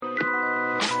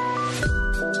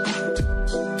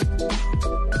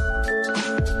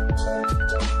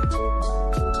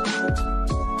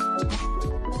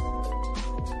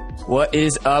What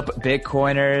is up,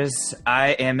 Bitcoiners? I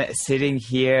am sitting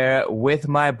here with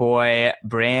my boy,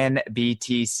 Bran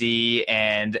BTC,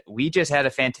 and we just had a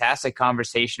fantastic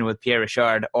conversation with Pierre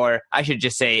Rochard, or I should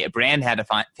just say Bran had a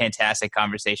fantastic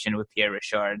conversation with Pierre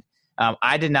Rochard.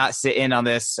 I did not sit in on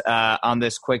this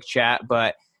quick chat,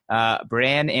 but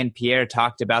Bran and Pierre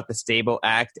talked about the Stable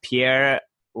Act. Pierre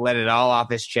let it all off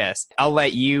his chest. I'll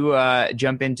let you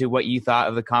jump into what you thought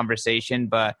of the conversation,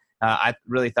 but I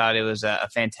really thought it was a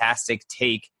fantastic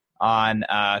take on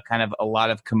kind of a lot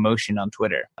of commotion on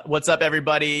Twitter. What's up,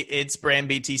 everybody? It's Bran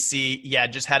BTC. Yeah,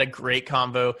 just had a great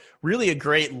convo. Really a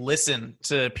great listen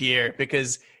to Pierre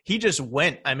because he just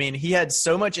went. I mean, he had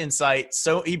so much insight.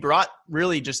 So he brought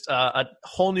really just a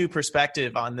whole new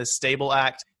perspective on this Stable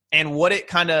Act and what it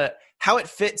how it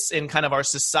fits in kind of our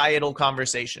societal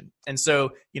conversation. And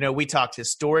so, we talked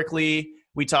historically.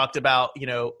 We talked about,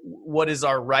 what is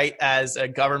our right as a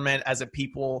government, as a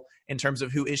people, in terms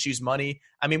of who issues money.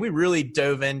 I mean, we really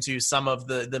dove into some of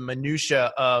the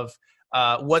minutia of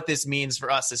what this means for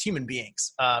us as human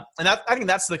beings. I think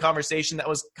that's the conversation that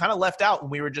was kind of left out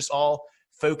when we were just all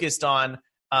focused on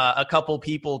a couple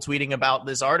people tweeting about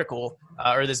this article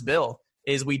or this bill,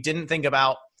 is we didn't think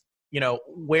about,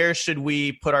 where should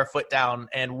we put our foot down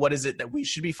and what is it that we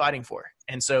should be fighting for?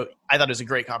 And so I thought it was a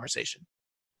great conversation.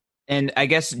 And I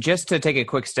guess just to take a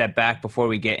quick step back before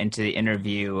we get into the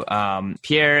interview,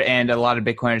 Pierre and a lot of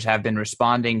Bitcoiners have been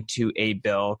responding to a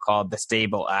bill called the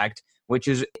Stable Act, which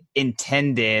is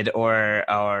intended or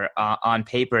on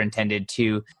paper intended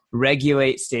to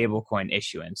regulate stablecoin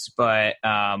issuance. But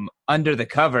under the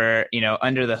cover,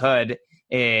 under the hood,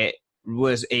 it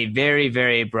was a very,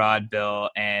 very broad bill.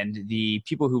 And the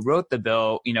people who wrote the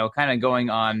bill, kind of going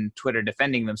on Twitter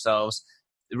defending themselves,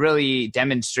 really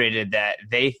demonstrated that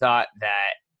they thought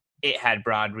that it had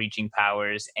broad-reaching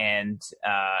powers and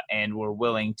were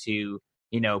willing to,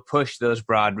 push those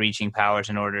broad-reaching powers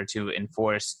in order to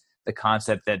enforce the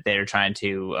concept that they're trying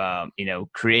to,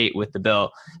 create with the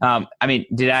bill.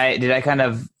 Did I kind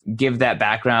of give that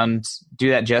background, do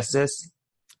that justice?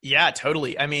 Yeah,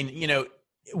 totally. I mean,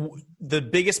 the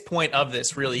biggest point of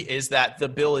this really is that the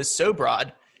bill is so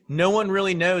broad. No one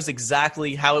really knows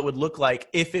exactly how it would look like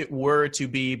if it were to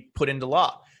be put into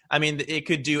law. I mean, it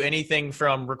could do anything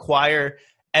from require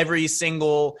every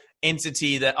single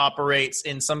entity that operates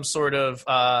in some sort of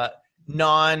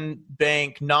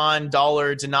non-bank,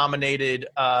 non-dollar denominated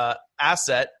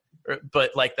asset,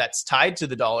 but like that's tied to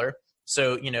the dollar.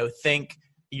 So, think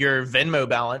your Venmo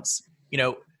balance,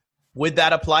 would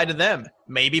that apply to them?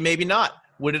 Maybe, maybe not.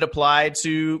 Would it apply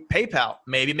to PayPal?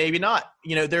 Maybe, maybe not.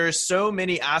 There are so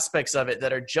many aspects of it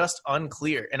that are just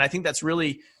unclear. And I think that's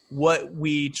really what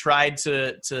we tried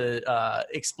to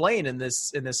explain in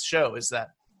this show is that,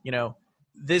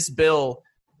 this bill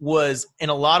was in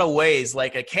a lot of ways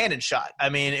like a cannon shot. I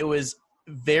mean, it was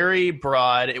very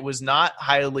broad. It was not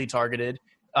highly targeted,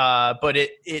 but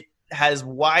it has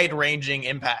wide ranging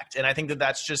impact. And I think that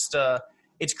that's just,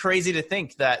 it's crazy to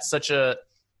think that such a,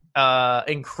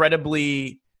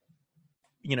 incredibly,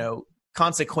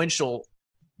 consequential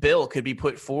bill could be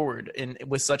put forward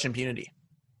with such impunity.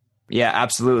 Yeah,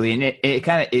 absolutely. And it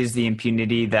kind of is the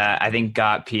impunity that I think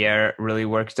got Pierre really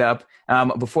worked up.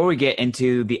 Before we get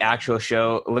into the actual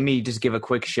show, let me just give a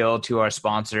quick shill to our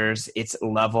sponsors. It's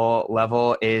Level.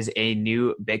 Level is a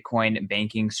new Bitcoin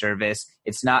banking service.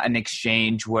 It's not an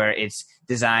exchange where it's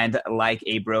designed like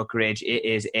a brokerage. It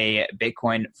is a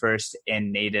Bitcoin first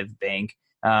and native bank.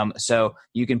 So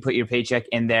you can put your paycheck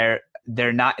in there.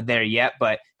 They're not there yet,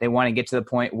 but they want to get to the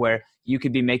point where you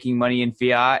could be making money in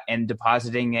fiat and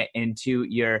depositing it into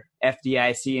your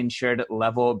FDIC insured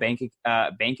Level bank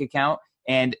account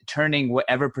and turning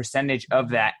whatever percentage of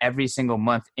that every single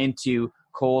month into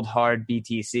cold hard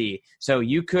BTC. So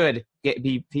you could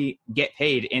get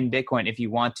paid in Bitcoin if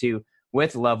you want to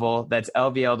with Level. That's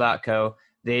LVL.co.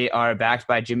 They are backed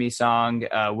by Jimmy Song,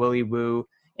 Willy Woo,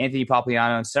 Anthony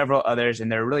Popliano, and several others,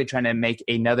 and they're really trying to make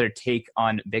another take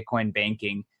on Bitcoin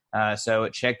banking. So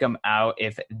check them out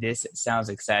if this sounds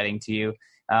exciting to you.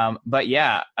 But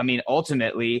yeah, I mean,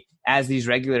 ultimately, as these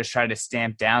regulators try to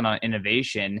stamp down on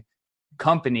innovation,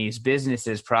 companies,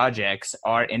 businesses, projects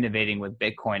are innovating with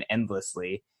Bitcoin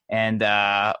endlessly. And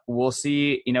we'll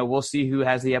see who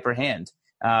has the upper hand.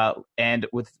 And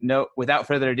without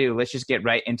further ado, let's just get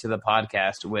right into the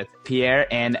podcast with Pierre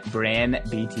and Bran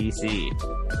BTC.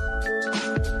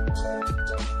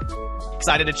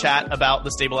 Excited to chat about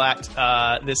the Stable Act.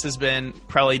 This has been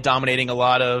probably dominating a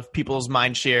lot of people's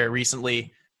mind share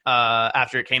recently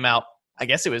after it came out. I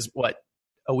guess it was,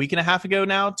 a week and a half ago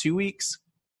now? 2 weeks?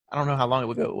 I don't know how long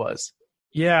ago it was.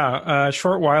 Yeah, a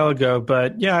short while ago.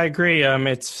 But yeah, I agree.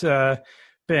 It's been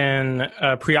been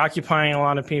preoccupying a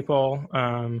lot of people.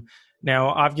 Now,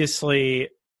 obviously,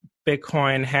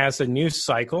 Bitcoin has a news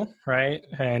cycle, right?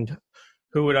 And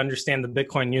who would understand the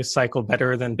Bitcoin news cycle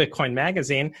better than Bitcoin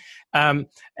Magazine?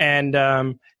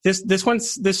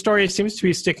 This story seems to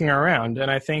be sticking around,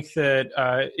 and I think that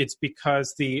it's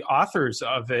because the authors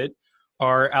of it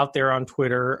are out there on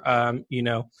Twitter.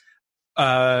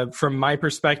 From my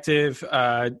perspective,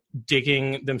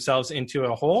 digging themselves into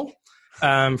a hole.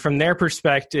 From their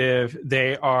perspective,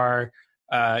 they are,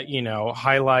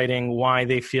 highlighting why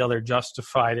they feel they're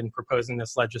justified in proposing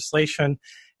this legislation,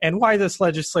 and why this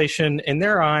legislation, in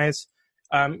their eyes,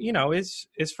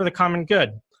 is for the common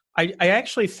good. I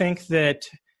actually think that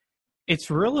it's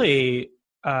really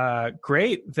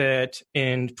great that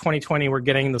in 2020 we're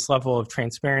getting this level of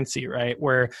transparency, right?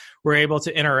 Where we're able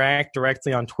to interact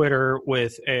directly on Twitter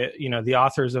with, the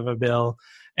authors of a bill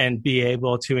and be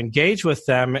able to engage with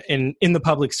them in the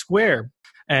public square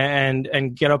and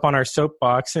get up on our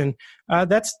soapbox. And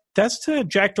that's to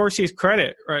Jack Dorsey's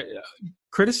credit, right?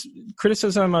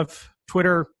 Criticism of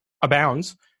Twitter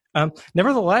abounds.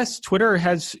 Nevertheless, Twitter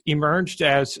has emerged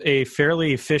as a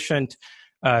fairly efficient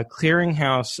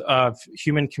clearinghouse of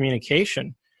human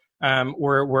communication.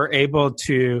 We're able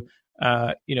to,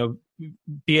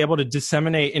 be able to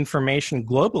disseminate information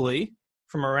globally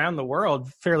from around the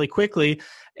world fairly quickly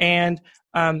and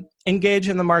engage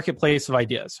in the marketplace of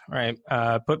ideas, right?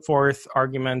 Put forth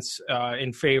arguments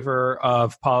in favor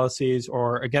of policies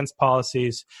or against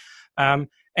policies, and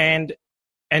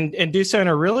do so in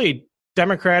a really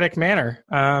democratic manner.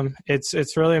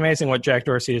 It's really amazing what Jack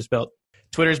Dorsey has built.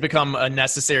 Twitter's become a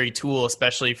necessary tool,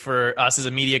 especially for us as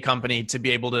a media company, to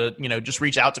be able to, just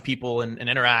reach out to people and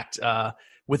interact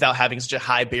without having such a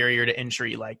high barrier to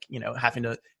entry, like, having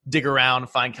to dig around,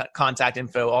 find contact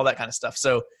info, all that kind of stuff.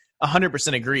 So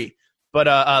 100% agree.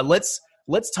 But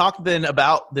let's talk then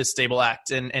about this Stable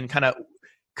Act and kind of,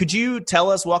 could you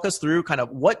walk us through kind of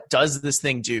what does this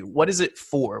thing do? What is it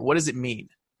for? What does it mean?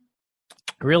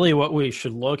 Really what we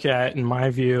should look at, in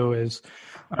my view, is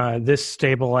this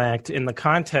Stable Act in the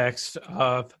context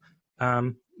of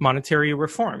monetary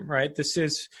reform, right? This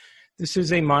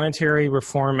is a monetary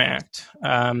reform act.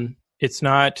 It's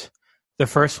not the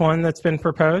first one that's been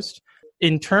proposed.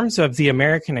 In terms of the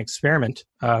American experiment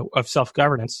of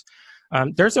self-governance,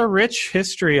 there's a rich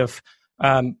history of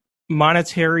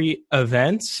monetary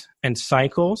events and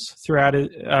cycles throughout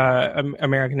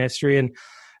American history,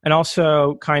 and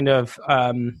also kind of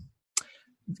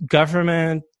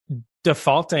government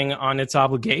defaulting on its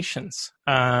obligations,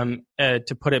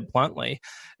 to put it bluntly,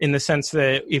 in the sense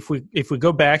that if we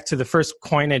go back to the first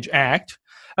Coinage Act,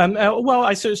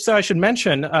 I should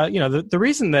mention, the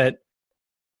reason that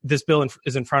this bill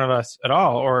is in front of us at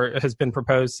all, or has been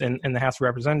proposed in the House of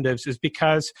Representatives, is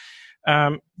because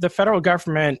the federal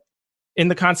government, in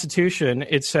the Constitution,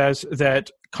 it says that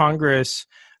Congress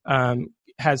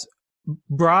has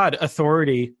broad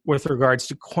authority with regards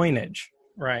to coinage,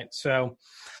 right? So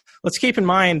let's keep in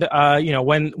mind,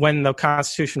 when the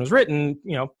Constitution was written,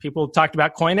 people talked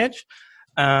about coinage,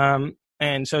 and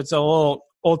so it's a little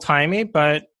old-timey,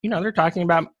 but they're talking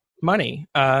about money,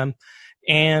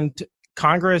 and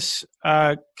Congress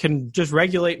can just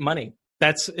regulate money.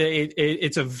 It's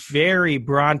a very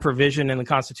broad provision in the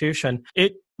Constitution.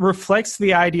 It reflects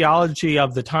the ideology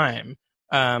of the time,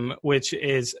 which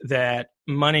is that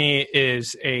money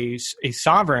is a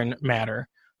sovereign matter.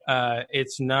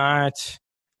 It's not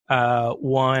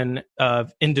one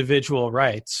of individual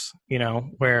rights,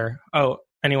 where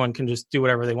anyone can just do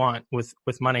whatever they want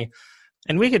with money.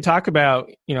 And we could talk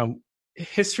about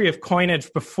history of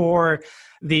coinage before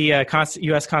the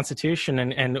U.S. Constitution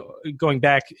and going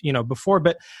back before.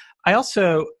 But I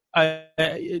also I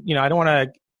don't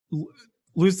want to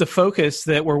lose the focus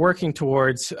that we're working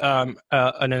towards an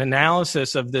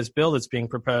analysis of this bill that's being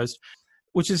proposed,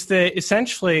 which is that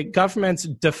essentially governments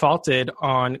defaulted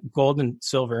on gold and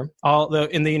silver. Although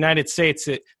in the United States,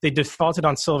 they defaulted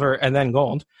on silver and then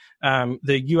gold.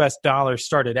 The U.S. dollar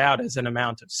started out as an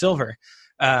amount of silver,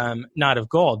 not of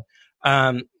gold.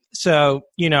 So,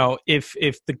 if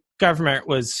the government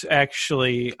was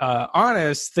actually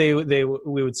honest, we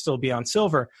would still be on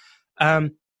silver.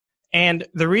 And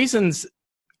the reasons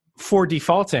for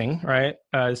defaulting, right?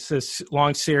 It's this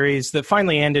long series that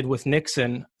finally ended with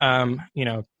Nixon,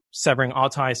 severing all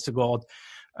ties to gold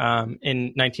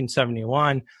in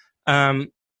 1971.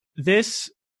 This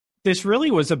really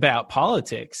was about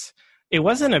politics. It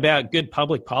wasn't about good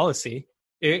public policy.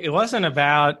 It wasn't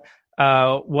about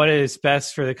what is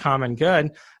best for the common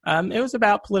good. It was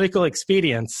about political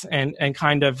expedience and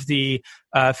kind of the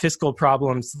fiscal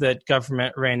problems that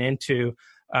government ran into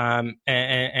and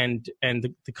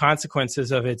the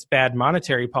consequences of its bad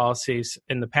monetary policies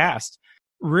in the past.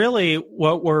 Really,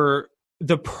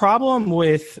 the problem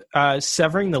with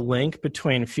severing the link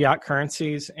between fiat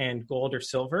currencies and gold or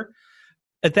silver,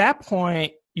 at that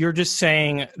point, you're just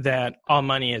saying that all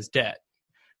money is debt,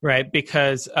 right?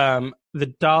 Because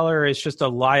the dollar is just a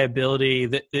liability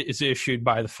that is issued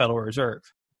by the Federal Reserve.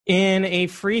 In a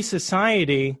free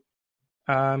society,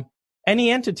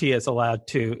 any entity is allowed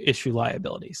to issue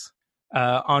liabilities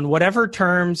on whatever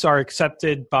terms are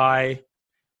accepted by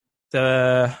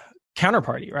the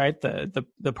counterparty, right?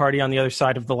 The party on the other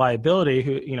side of the liability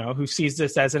who sees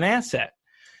this as an asset.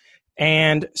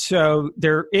 And so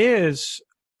there is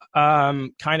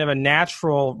kind of a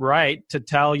natural right to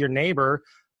tell your neighbor,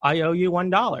 I owe you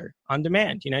 $1 on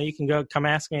demand. You can come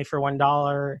ask me for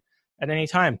 $1 at any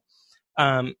time.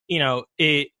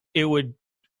 It would,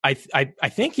 I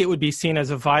think it would be seen as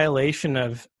a violation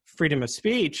of freedom of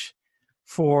speech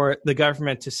for the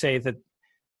government to say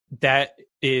that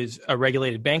is a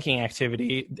regulated banking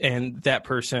activity and that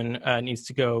person needs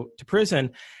to go to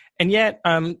prison. And yet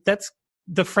that's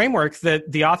the framework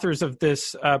that the authors of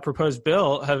this proposed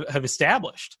bill have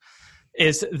established,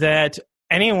 is that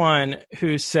anyone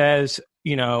who says,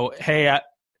 hey,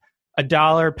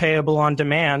 $1 payable on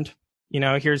demand,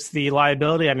 here's the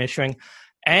liability I'm issuing.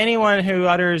 Anyone who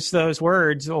utters those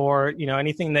words or,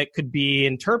 anything that could be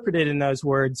interpreted in those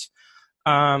words,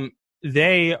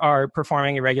 they are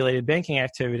performing a regulated banking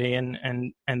activity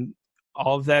and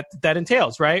all of that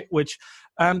entails, right? Which,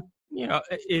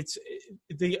 it's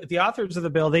the authors of the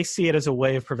bill, they see it as a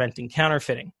way of preventing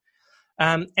counterfeiting.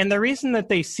 And the reason that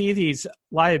they see these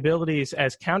liabilities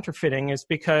as counterfeiting is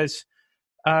because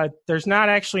there's not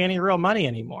actually any real money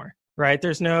anymore, right?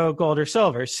 There's no gold or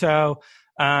silver. So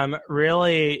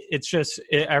really, it's just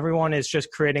everyone is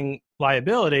just creating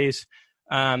liabilities.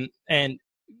 And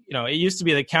it used to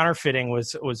be that counterfeiting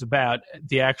was about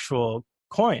the actual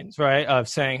coins, right? Of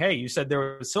saying, hey, you said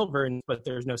there was silver, but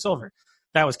there's no silver.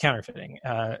 That was counterfeiting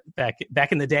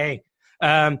back in the day.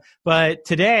 But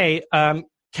today,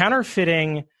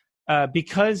 counterfeiting,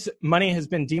 because money has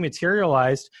been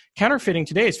dematerialized, counterfeiting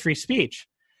today is free speech.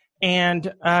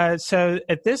 And so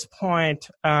at this point,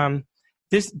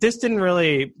 this didn't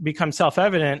really become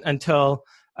self-evident until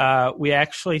we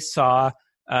actually saw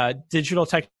digital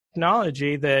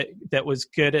technology that was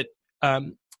good at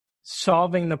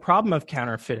solving the problem of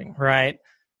counterfeiting, right?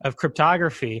 Of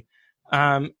cryptography.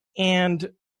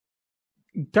 And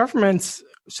governments,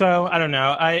 so I don't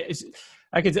know.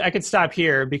 I could stop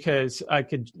here because I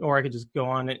could just go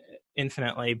on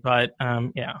infinitely. But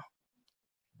yeah.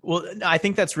 Well, I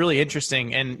think that's really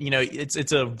interesting, and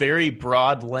it's a very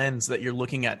broad lens that you're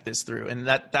looking at this through, and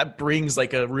that brings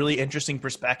like a really interesting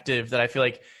perspective that I feel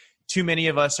like too many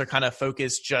of us are kind of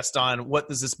focused just on what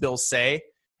does this bill say,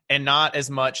 and not as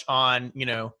much on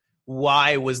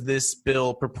why was this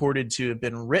bill purported to have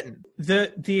been written.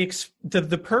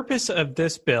 The purpose of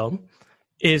this bill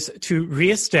is to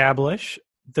reestablish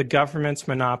the government's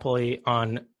monopoly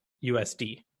on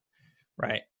USD,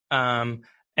 right?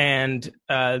 And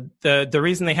the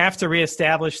reason they have to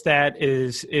reestablish that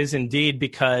is indeed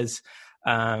because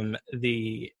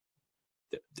the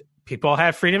people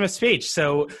have freedom of speech.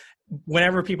 So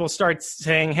whenever people start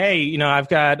saying, hey, I've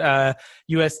got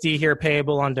USD here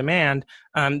payable on demand,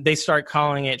 they start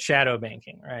calling it shadow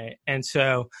banking, right? And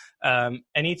so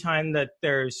anytime that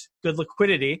there's good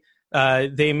liquidity,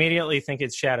 they immediately think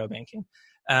it's shadow banking.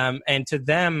 And to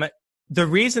them, the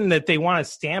reason that they want to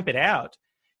stamp it out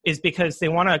is because they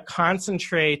want to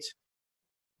concentrate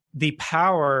the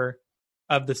power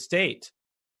of the state.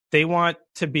 They want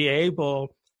to be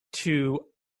able to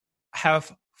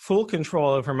have full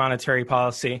control over monetary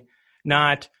policy,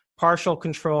 not partial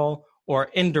control or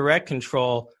indirect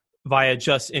control via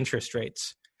just interest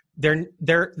rates. They're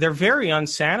very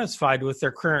unsatisfied with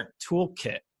their current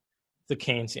toolkit, the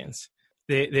Keynesians.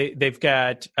 They've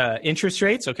got interest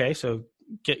rates, okay, so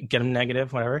get them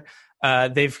negative, whatever.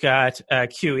 They've got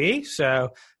QE, so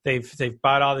they've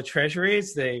bought all the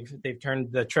treasuries. They've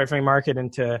turned the treasury market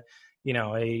into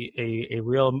a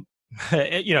real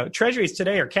treasuries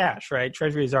today are cash, right?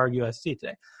 Treasuries are USD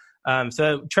today.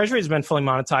 So treasuries have been fully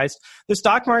monetized. The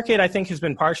stock market, I think, has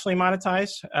been partially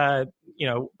monetized.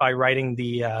 By writing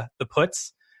the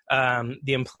puts, the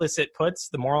implicit puts,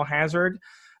 the moral hazard,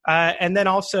 and then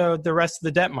also the rest of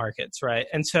the debt markets, right?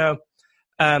 And so,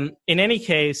 in any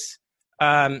case,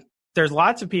 there's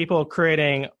lots of people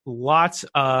creating lots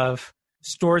of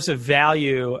stores of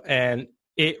value, and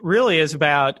it really is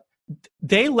about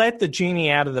they let the genie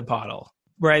out of the bottle,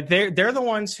 right? They're the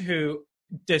ones who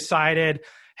decided,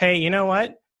 hey, you know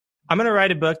what? I'm going to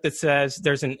write a book that says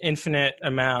there's an infinite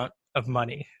amount of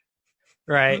money,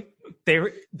 right?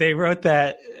 They wrote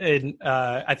that in,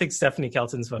 I think Stephanie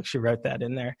Kelton's book, she wrote that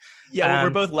in there. Yeah, we're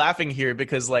both laughing here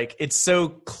because like it's so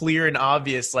clear and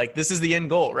obvious. Like this is the end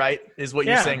goal, right? Is what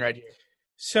you're saying right here.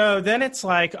 So then it's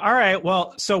like, all right,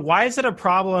 well, so why is it a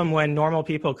problem when normal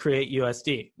people create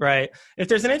USD, right? If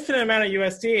there's an infinite amount of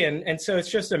USD and so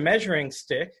it's just a measuring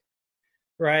stick,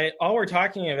 right? All we're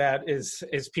talking about is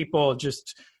people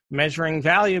just measuring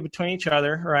value between each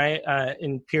other, right?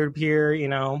 In peer-to-peer,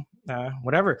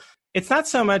 whatever. It's not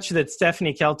so much that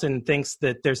Stephanie Kelton thinks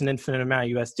that there's an infinite amount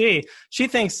of USD. She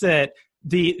thinks that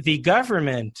the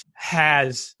government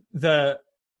has the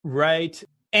right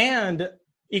and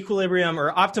equilibrium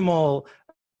or optimal,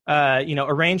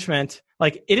 arrangement.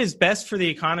 Like it is best for the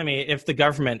economy if the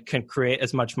government can create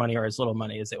as much money or as little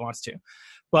money as it wants to.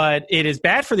 But it is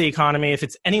bad for the economy if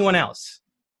it's anyone else.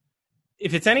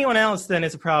 If it's anyone else, then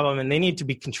it's a problem, and they need to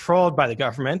be controlled by the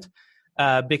government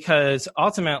because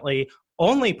ultimately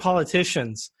only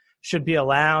politicians should be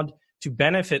allowed to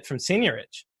benefit from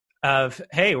seigniorage of,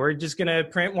 hey, we're just going to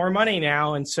print more money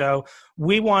now. And so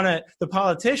the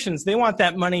politicians, they want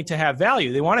that money to have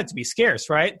value. They want it to be scarce,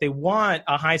 right? They want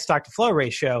a high stock to flow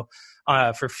ratio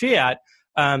for fiat.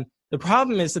 The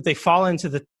problem is that they fall into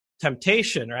the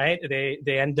temptation, right? They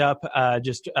end up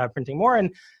just printing more.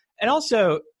 And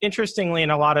also, interestingly,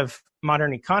 in a lot of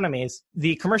modern economies,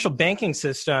 the commercial banking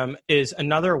system is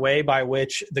another way by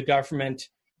which the government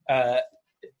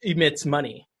emits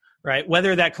money, right?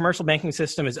 Whether that commercial banking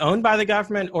system is owned by the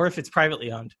government or if it's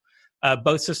privately owned,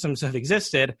 both systems have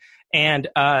existed, and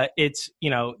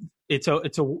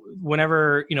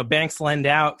whenever banks lend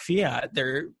out fiat,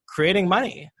 they're creating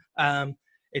money. And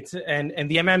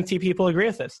the MMT people agree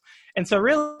with this, and so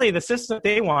really the system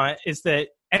they want is that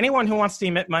anyone who wants to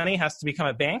emit money has to become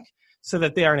a bank, so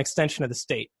that they are an extension of the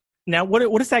state. Now, what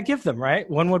does that give them, right?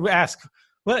 One would ask,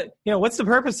 what's the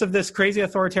purpose of this crazy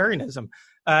authoritarianism?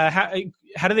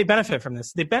 How do they benefit from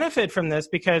this? They benefit from this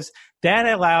because that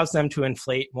allows them to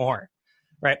inflate more,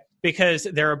 right? Because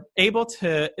they're able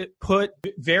to put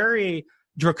very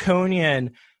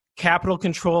draconian capital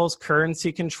controls,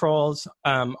 currency controls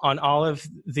on all of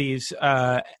these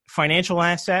financial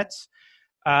assets.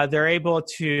 They're able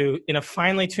to, in a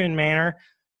finely tuned manner,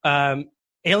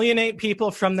 alienate people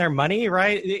from their money,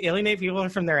 right? Alienate people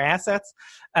from their assets,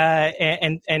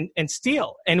 and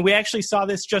steal. And we actually saw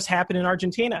this just happen in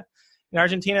Argentina. In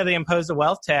Argentina, they imposed a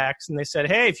wealth tax, and they said,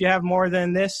 "Hey, if you have more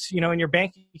than this, in your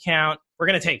bank account, we're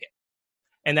going to take it."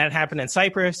 And that happened in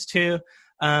Cyprus too.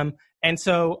 And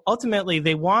so ultimately,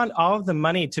 they want all of the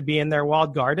money to be in their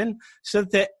walled garden, so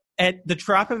that at the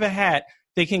drop of a hat,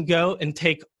 they can go and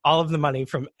take all of the money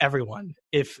from everyone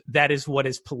if that is what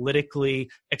is politically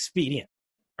expedient.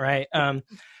 Right. And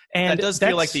that does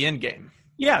feel like the end game.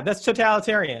 Yeah, that's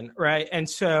totalitarian. Right. And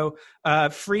so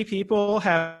free people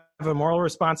have a moral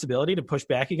responsibility to push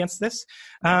back against this.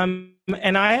 And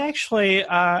I actually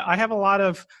I have a lot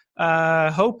of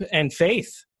hope and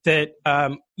faith that,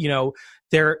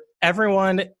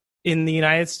 everyone in the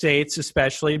United States,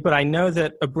 especially, but I know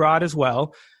that abroad as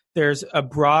well, there's a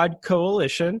broad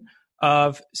coalition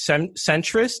of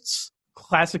centrists,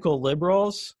 classical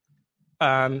liberals,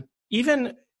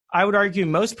 even I would argue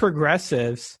most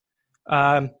progressives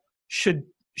should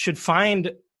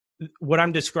find what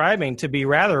I'm describing to be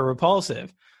rather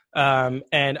repulsive, and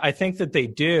I think that they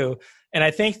do. And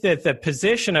I think that the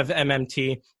position of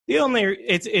MMT,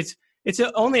 it's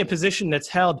only a position that's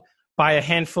held by a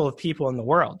handful of people in the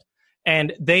world,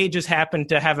 and they just happen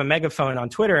to have a megaphone on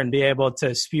Twitter and be able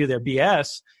to spew their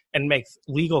BS and make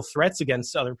legal threats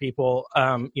against other people,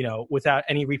 without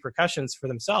any repercussions for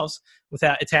themselves,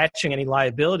 without attaching any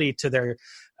liability to their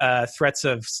threats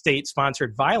of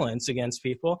state-sponsored violence against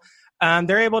people.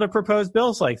 They're able to propose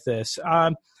bills like this.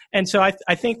 And so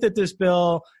I think that this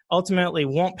bill ultimately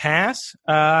won't pass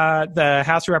the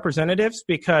House of Representatives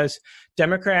because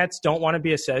Democrats don't want to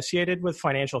be associated with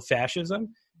financial fascism.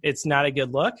 It's not a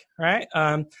good look, right?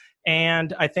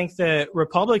 And I think that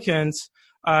Republicans,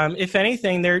 if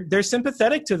anything, they're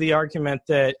sympathetic to the argument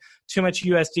that too much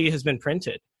USD has been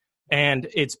printed, and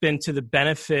it's been to the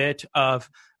benefit of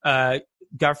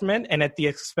government and at the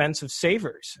expense of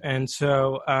savers. And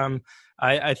so,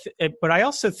 but I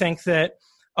also think that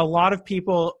a lot of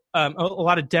people, a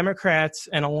lot of Democrats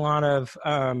and a lot of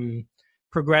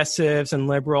progressives and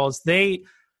liberals, they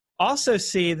also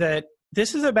see that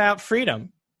this is about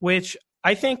freedom, which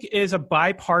I think is a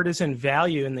bipartisan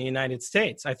value in the United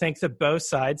States. I think that both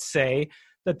sides say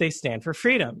that they stand for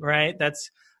freedom, right? That's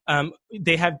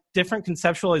they have different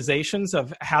conceptualizations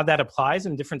of how that applies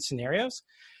in different scenarios.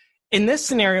 In this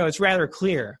scenario, it's rather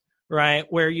clear, right?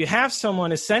 Where you have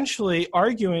someone essentially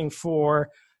arguing for,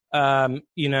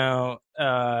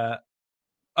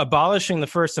 abolishing the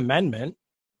First Amendment,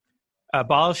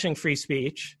 abolishing free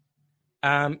speech,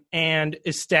 and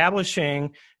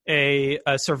establishing a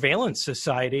surveillance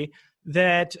society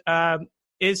that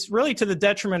is really to the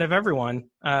detriment of everyone,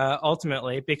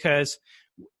 ultimately, because,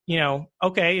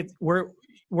 okay,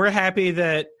 we're happy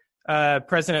that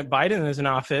President Biden is in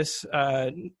office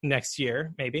next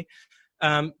year, maybe.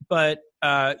 But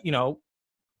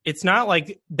it's not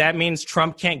like that means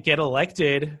Trump can't get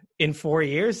elected in 4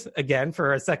 years again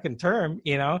for a second term,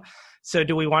 So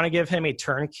do we want to give him a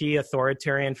turnkey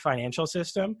authoritarian financial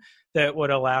system that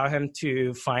would allow him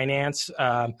to finance,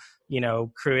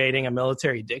 creating a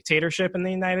military dictatorship in the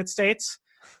United States?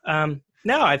 No,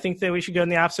 I think that we should go in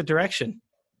the opposite direction.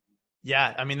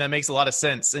 Yeah, I mean, that makes a lot of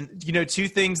sense. And, two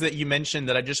things that you mentioned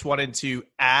that I just wanted to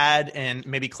add and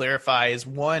maybe clarify is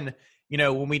one,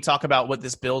 when we talk about what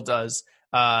this bill does,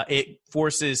 it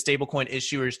forces stablecoin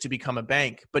issuers to become a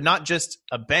bank, but not just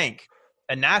a bank,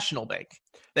 a national bank.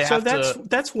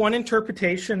 That's one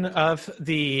interpretation of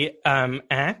the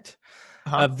act,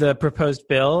 of the proposed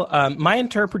bill. My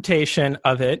interpretation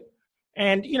of it,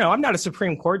 and I'm not a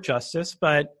Supreme Court justice,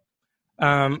 but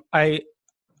I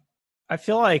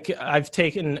feel like I've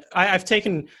taken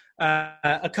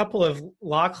a couple of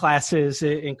law classes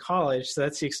in college, so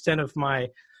that's the extent of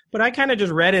but I kind of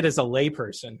just read it as a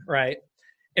layperson, right?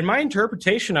 And my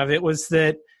interpretation of it was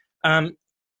that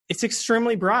it's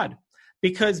extremely broad,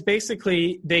 because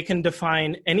basically they can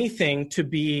define anything to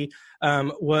be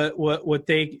what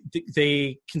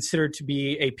they consider to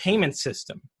be a payment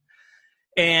system.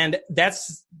 And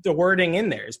that's the wording in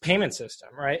there, is payment system,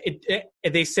 right?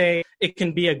 They say it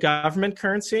can be a government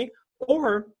currency,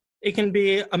 or it can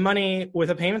be a money with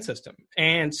a payment system.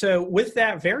 And so with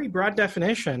that very broad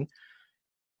definition,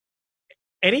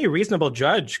 any reasonable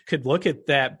judge could look at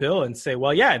that bill and say,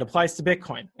 well, yeah, it applies to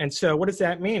Bitcoin. And so what does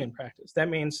that mean in practice? That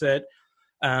means that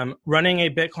running a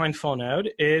Bitcoin full node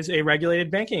is a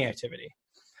regulated banking activity.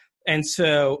 And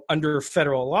so under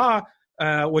federal law,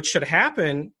 what should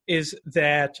happen is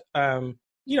that,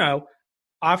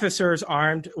 officers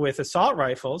armed with assault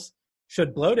rifles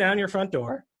should blow down your front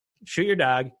door, shoot your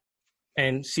dog,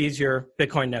 and seize your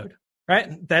Bitcoin node,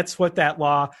 right? That's what that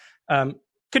law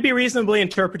could be reasonably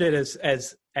interpreted as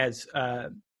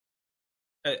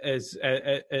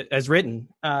written.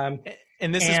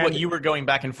 And this is what you were going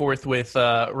back and forth with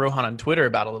Rohan on Twitter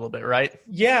about a little bit, right?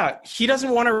 Yeah, he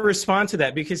doesn't want to respond to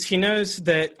that because he knows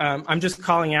that I'm just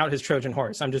calling out his Trojan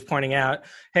horse. I'm just pointing out,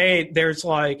 hey, there's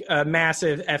like a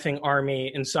massive effing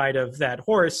army inside of that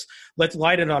horse. Let's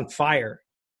light it on fire.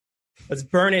 Let's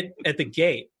burn it at the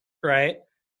gate, right?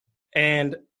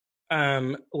 And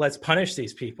let's punish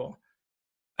these people.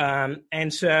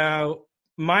 And so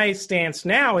my stance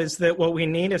now is that what we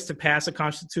need is to pass a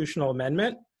constitutional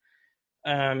amendment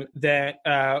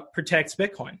that protects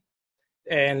Bitcoin.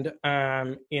 And,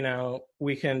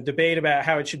 we can debate about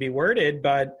how it should be worded,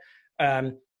 but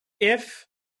if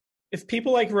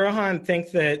people like Rohan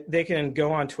think that they can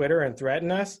go on Twitter and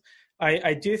threaten us,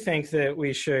 I do think that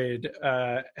we should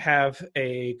have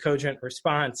a cogent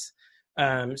response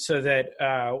so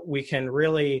that we can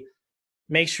really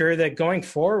make sure that going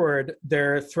forward,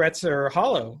 their threats are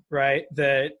hollow, right?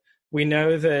 That we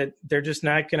know that they're just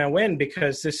not going to win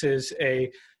because this is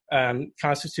a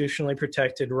constitutionally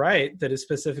protected right that is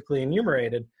specifically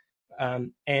enumerated.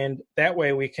 And that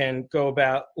way we can go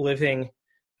about living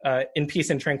in peace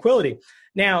and tranquility.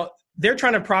 Now, they're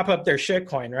trying to prop up their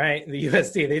shitcoin, right? The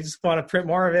USD. They just want to print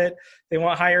more of it. They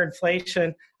want higher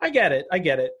inflation. I get it.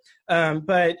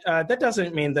 But that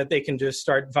doesn't mean that they can just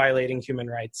start violating human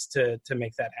rights to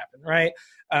make that happen, right?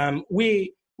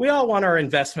 We all want our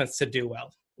investments to do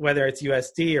well, whether it's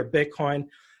USD or Bitcoin.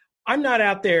 I'm not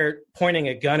out there pointing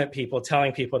a gun at people,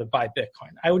 telling people to buy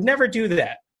Bitcoin. I would never do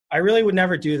that. I really would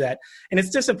never do that. And it's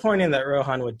disappointing that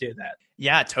Rohan would do that.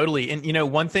 Yeah, totally.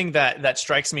 And, one thing that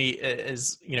strikes me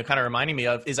is, kind of reminding me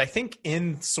of is I think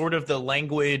in sort of the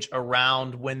language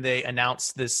around when they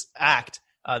announced this act,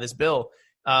 this bill,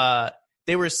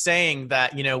 they were saying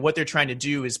that, what they're trying to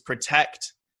do is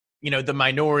protect, the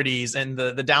minorities and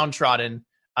the downtrodden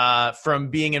from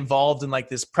being involved in like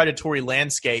this predatory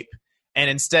landscape, and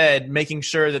instead making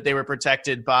sure that they were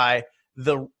protected by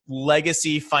the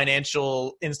legacy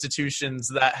financial institutions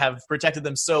that have protected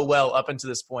them so well up until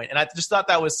this point. And I just thought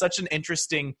that was such an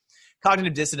interesting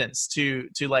cognitive dissonance to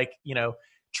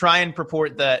try and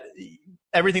purport that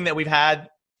everything that we've had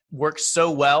works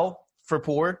so well for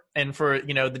poor and for,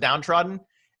 the downtrodden,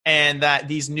 and that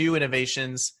these new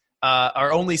innovations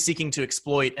are only seeking to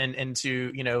exploit and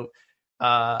to,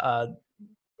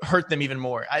 hurt them even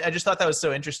more. I just thought that was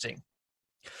so interesting.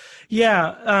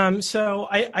 Yeah. So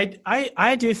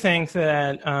I do think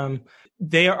that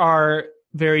they are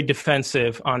very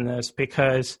defensive on this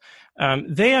because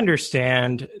they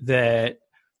understand that,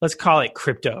 let's call it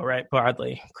crypto, right?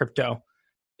 Broadly, crypto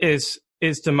is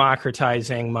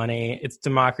democratizing money. It's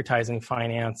democratizing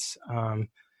finance.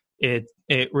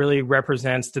 It really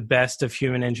represents the best of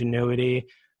human ingenuity,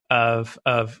 of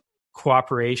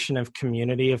cooperation, of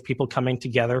community, of people coming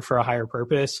together for a higher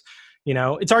purpose. You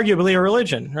know, it's arguably a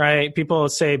religion, right? People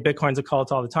say Bitcoin's a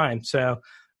cult all the time. So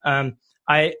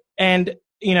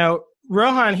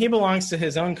Rohan, he belongs to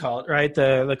his own cult, right?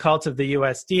 The cult of the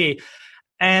USD.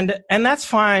 And that's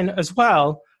fine as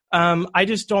well. I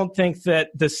just don't think that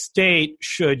the state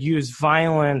should use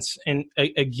violence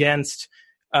against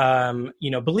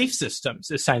belief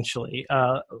systems, essentially,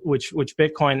 which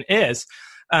Bitcoin is.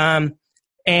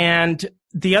 And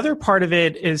the other part of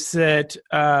it is that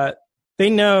they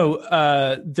know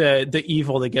the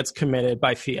evil that gets committed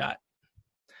by fiat.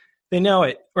 They know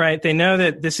it, right? They know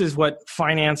that this is what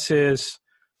finances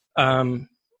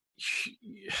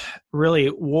really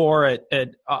war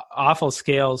at awful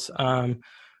scales.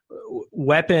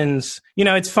 Weapons. You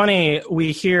know, it's funny.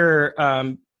 We hear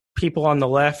people on the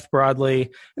left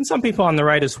broadly, and some people on the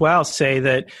right as well, say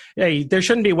that, hey, there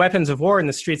shouldn't be weapons of war in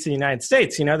the streets of the United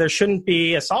States. You know, there shouldn't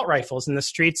be assault rifles in the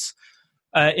streets,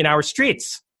 in our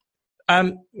streets.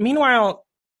 Meanwhile,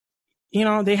 you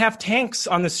know, they have tanks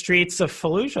on the streets of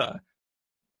Fallujah.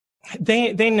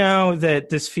 They know that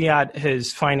this fiat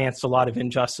has financed a lot of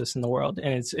injustice in the world,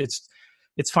 and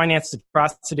it's financed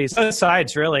atrocities. Both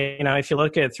sides, really. You know, if you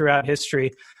look at throughout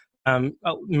history,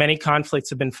 many conflicts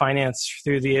have been financed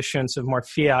through the issuance of more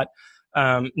fiat,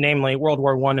 namely World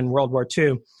War I and World War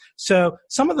II. So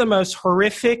some of the most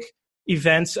horrific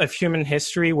events of human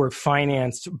history were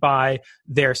financed by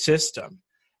their system.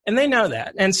 And they know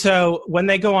that. And so when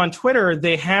they go on Twitter,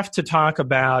 they have to talk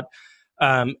about,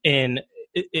 in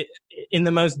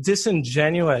the most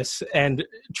disingenuous and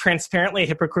transparently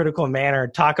hypocritical manner,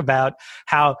 talk about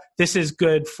how this is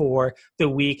good for the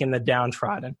weak and the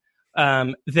downtrodden.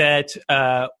 That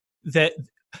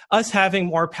us having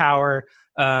more power,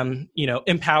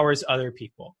 empowers other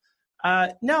people.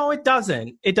 No, it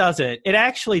doesn't. It doesn't. It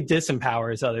actually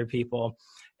disempowers other people.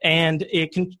 And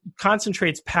it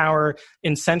concentrates power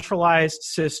in centralized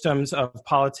systems of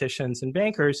politicians and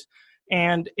bankers.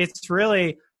 And it's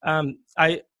really,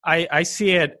 I see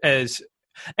it as,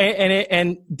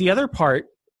 and the other part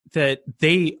that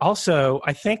they also,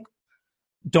 I think,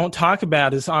 don't talk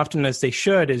about as often as they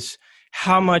should is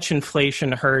how much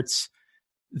inflation hurts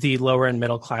the lower and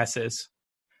middle classes.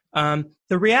 The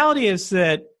reality is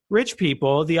that rich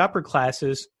people, the upper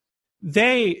classes,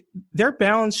 their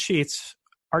balance sheets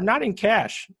are not in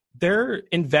cash. They're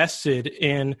invested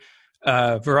in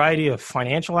a variety of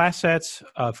financial assets,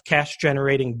 of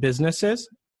cash-generating businesses,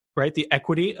 right? The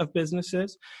equity of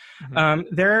businesses.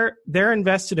 Mm-hmm. They're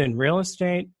invested in real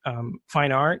estate,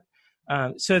 fine art.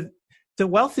 So the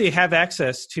wealthy have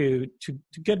access to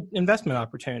good investment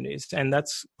opportunities, and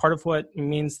that's part of what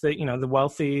means that, you know, the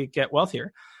wealthy get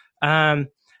wealthier. And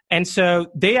so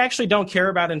they actually don't care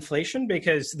about inflation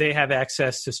because they have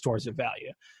access to stores of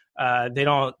value. They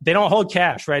don't hold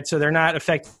cash, right? So they're not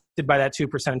affected by that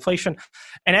 2% inflation.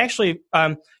 And actually,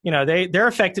 they're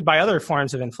affected by other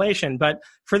forms of inflation. But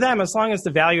for them, as long as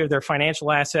the value of their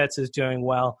financial assets is doing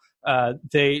well,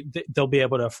 they'll be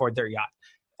able to afford their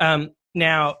yacht.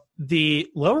 Now, the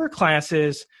lower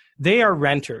classes, they are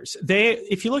renters.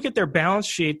 If you look at their balance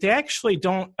sheet, they actually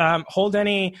don't hold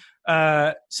any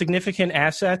significant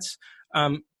assets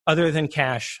other than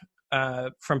cash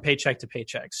from paycheck to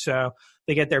paycheck. So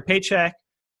they get their paycheck,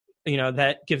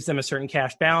 that gives them a certain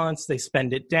cash balance. They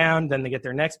spend it down. Then they get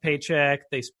their next paycheck.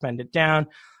 They spend it down.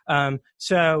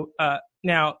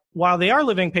 Now, while they are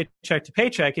living paycheck to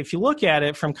paycheck, if you look at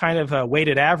it from kind of a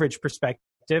weighted average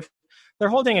perspective, they're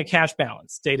holding a cash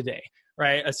balance day to day,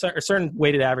 right? A certain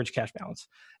weighted average cash balance.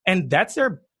 And that's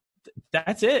it.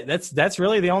 That's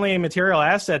really the only material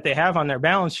asset they have on their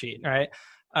balance sheet, right?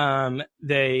 So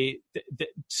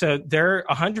they're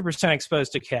 100%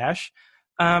 exposed to cash.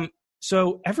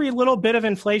 So every little bit of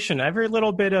inflation, every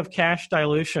little bit of cash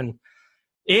dilution,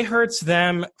 it hurts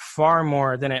them far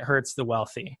more than it hurts the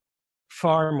wealthy.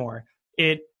 Far more.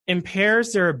 It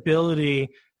impairs their ability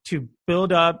to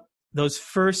build up those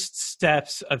first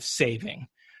steps of saving,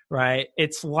 right?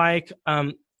 It's like,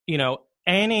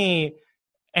 any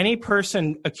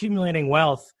person accumulating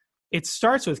wealth, it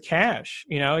starts with cash.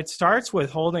 It starts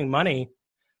with holding money,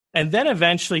 and then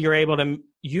eventually you're able to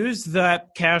use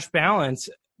that cash balance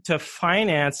to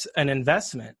finance an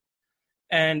investment.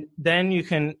 and then you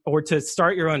can, or to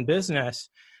start your own business,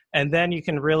 and then you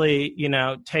can really,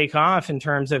 take off in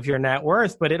terms of your net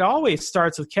worth. But it always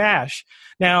starts with cash.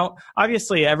 Now,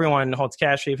 obviously, everyone holds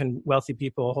cash, even wealthy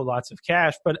people hold lots of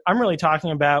cash. But I'm really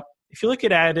talking about, if you look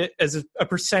at it as a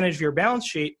percentage of your balance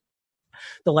sheet,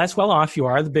 the less well off you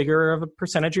are, the bigger of a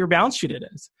percentage of your balance sheet it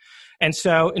is. And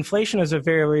so inflation is a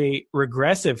very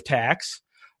regressive tax.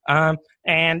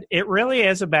 And it really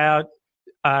is about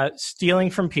stealing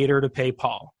from Peter to pay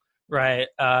Paul, right?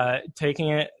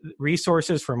 Taking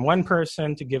resources from one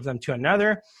person to give them to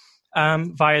another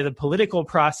via the political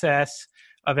process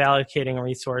of allocating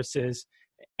resources.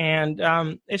 And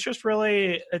it's just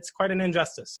really, it's quite an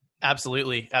injustice.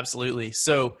 Absolutely. Absolutely.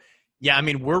 So, yeah, I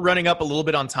mean, we're running up a little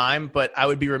bit on time, but I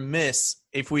would be remiss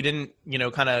if we didn't,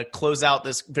 kind of close out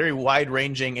this very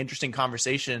wide-ranging, interesting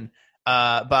conversation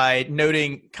by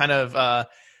noting kind of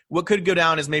what could go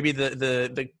down as maybe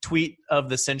the tweet of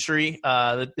the century,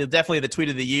 definitely the tweet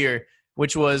of the year,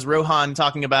 which was Rohan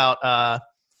talking about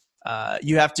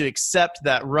you have to accept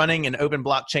that running an open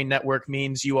blockchain network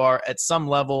means you are at some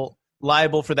level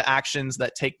liable for the actions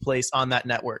that take place on that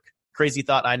network. Crazy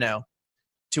thought, I know.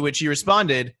 To which he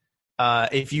responded,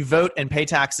 if you vote and pay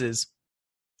taxes,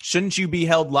 shouldn't you be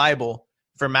held liable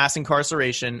for mass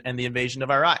incarceration and the invasion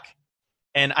of Iraq?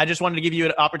 And I just wanted to give you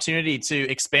an opportunity to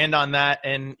expand on that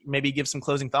and maybe give some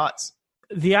closing thoughts.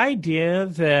 The idea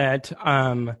that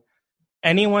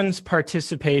anyone's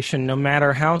participation, no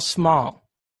matter how small,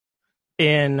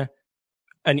 in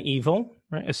an evil,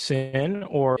 right, a sin,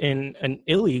 or in an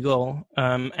illegal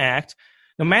act,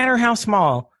 no matter how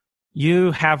small,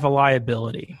 you have a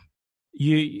liability.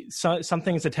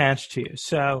 Something's attached to you.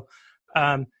 So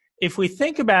if we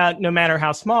think about no matter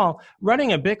how small,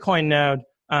 running a Bitcoin node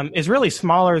is really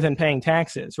smaller than paying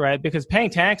taxes, right? Because paying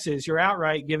taxes, you're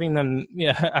outright giving them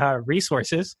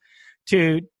resources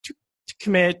to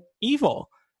commit evil.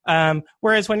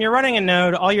 Whereas when you're running a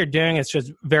node, all you're doing is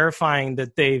just verifying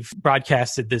that they've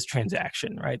broadcasted this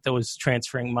transaction, right? That was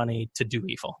transferring money to do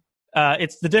evil.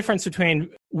 It's the difference between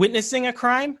witnessing a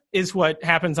crime is what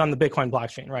happens on the Bitcoin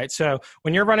blockchain, right? So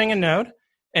when you're running a node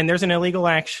and there's an illegal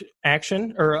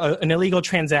action or an illegal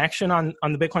transaction on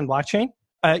the Bitcoin blockchain,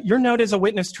 your node is a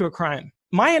witness to a crime.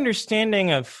 My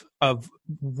understanding of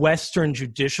Western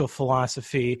judicial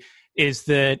philosophy is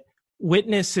that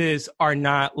witnesses are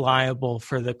not liable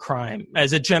for the crime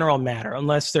as a general matter,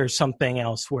 unless there's something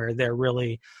else where they're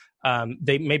really,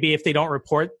 maybe if they don't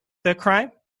report the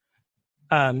crime.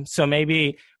 So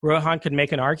maybe Rohan could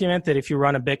make an argument that if you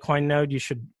run a Bitcoin node, you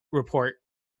should report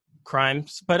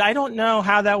crimes. But I don't know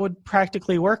how that would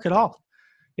practically work at all.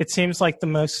 It seems like the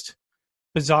most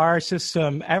bizarre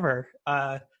system ever.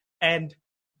 And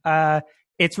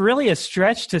it's really a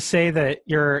stretch to say that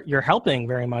you're helping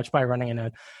very much by running a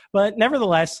node. But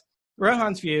nevertheless,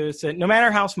 Rohan's view is that no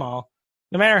matter how small,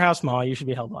 you should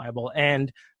be held liable.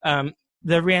 And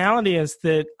the reality is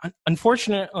that,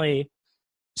 unfortunately,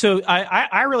 so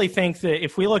I really think that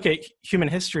if we look at human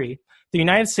history, the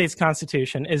United States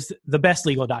Constitution is the best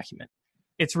legal document.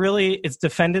 It's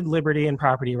defended liberty and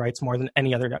property rights more than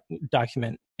any other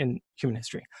document in human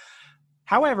history.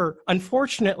 However,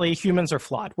 unfortunately, humans are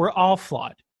flawed. We're all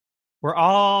flawed. We're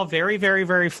all very, very,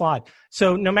 very flawed.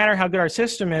 So no matter how good our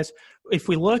system is, if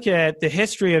we look at the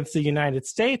history of the United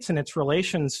States and its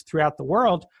relations throughout the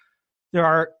world, there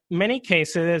are many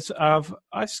cases of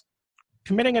us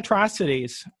committing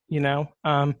atrocities,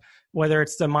 whether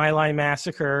it's the My Lai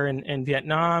massacre in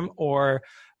Vietnam or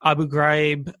Abu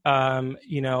Ghraib,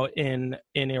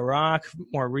 in Iraq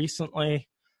more recently.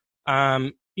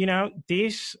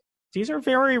 These are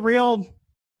very real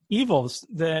evils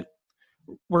that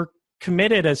were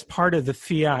committed as part of the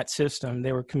fiat system.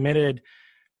 They were committed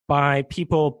by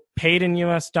people paid in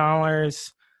U.S.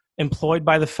 dollars, employed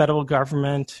by the federal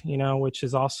government, which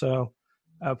is also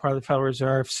part of the Federal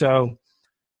Reserve. So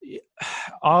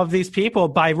all of these people,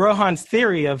 by Rohan's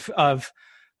theory of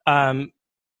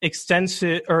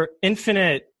extensive or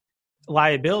infinite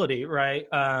liability, right?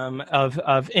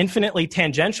 Of infinitely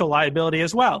tangential liability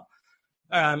as well,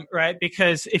 right?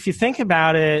 Because if you think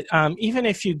about it, even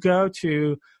if you go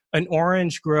to an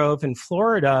orange grove in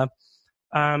Florida,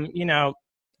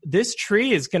 this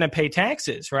tree is going to pay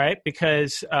taxes, right?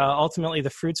 Because ultimately the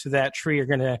fruits of that tree are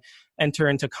going to enter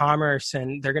into commerce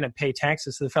and they're going to pay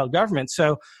taxes to the federal government.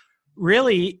 So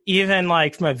really, even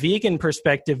like from a vegan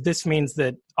perspective, this means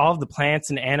that all of the plants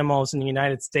and animals in the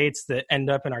United States that end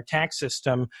up in our tax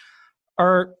system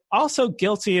are also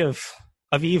guilty of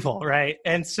evil, right?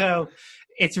 And so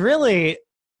it's really,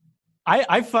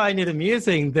 I find it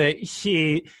amusing that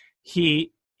he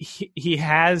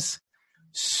has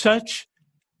such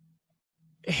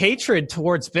hatred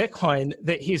towards Bitcoin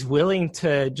that he's willing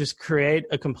to just create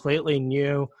a completely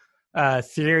new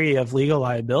theory of legal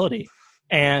liability.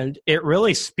 And it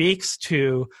really speaks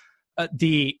to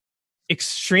the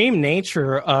extreme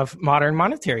nature of modern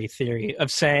monetary theory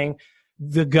of saying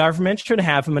the government should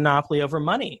have a monopoly over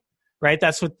money, right?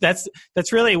 That's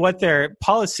really what their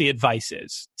policy advice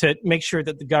is, to make sure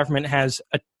that the government has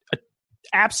a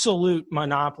absolute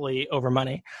monopoly over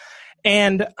money.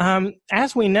 And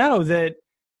as we know, that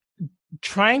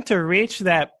trying to reach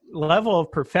that level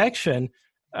of perfection,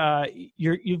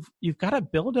 you've got to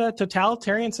build a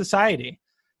totalitarian society.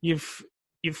 You've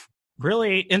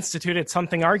really instituted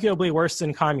something arguably worse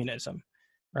than communism,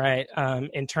 right?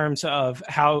 In terms of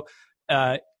how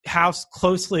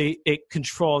closely it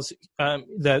controls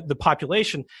the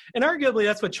population, and arguably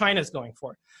that's what China's going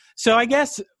for. So I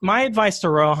guess my advice to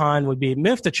Rohan would be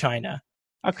move to China.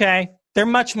 Okay, they're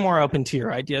much more open to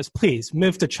your ideas. Please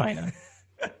move to China.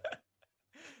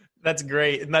 That's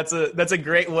great, and that's a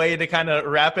great way to kind of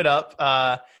wrap it up.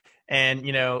 And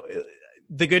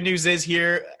the good news is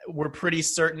here, we're pretty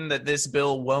certain that this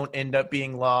bill won't end up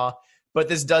being law, but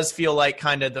this does feel like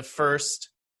kind of the first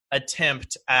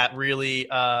attempt at really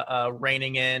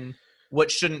reining in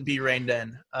what shouldn't be reined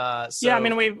in. Yeah, I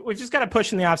mean, we've just got to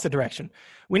push in the opposite direction.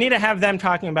 We need to have them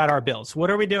talking about our bills. What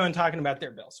are we doing talking about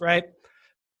their bills, right?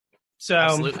 So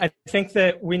absolutely. I think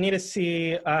that we need to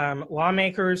see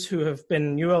lawmakers who have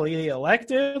been newly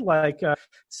elected, like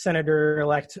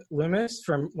Senator-elect Loomis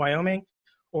from Wyoming,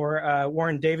 or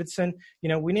Warren Davidson.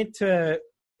 We need to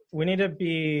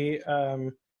be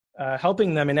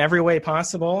helping them in every way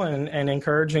possible and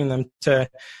encouraging them to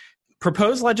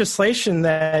propose legislation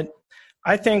that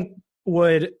I think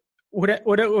would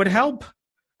help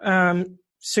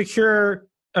secure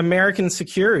American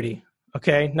security.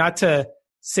 Okay, not to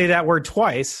say that word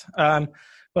twice,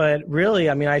 but really,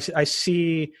 I mean, I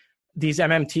see these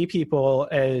MMT people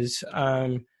as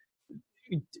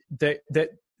that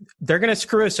they're going to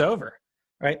screw us over,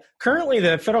 right? Currently,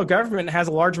 the federal government has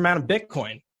a large amount of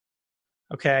Bitcoin.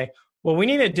 Okay, what we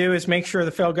need to do is make sure the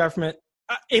federal government,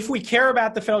 if we care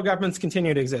about the federal government's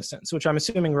continued existence, which I'm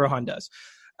assuming Rohan does,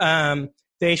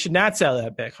 they should not sell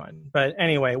that Bitcoin. But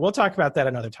anyway, we'll talk about that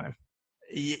another time.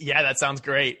 Yeah, that sounds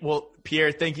great. Well,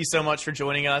 Pierre, thank you so much for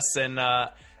joining us. And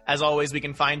as always, we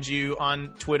can find you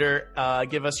on Twitter.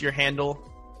 Give us your handle.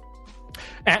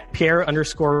 At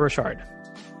Pierre_Rochard.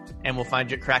 And we'll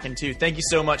find you at Kraken too. Thank you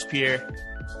so much, Pierre.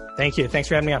 Thank you. Thanks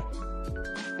for having me on.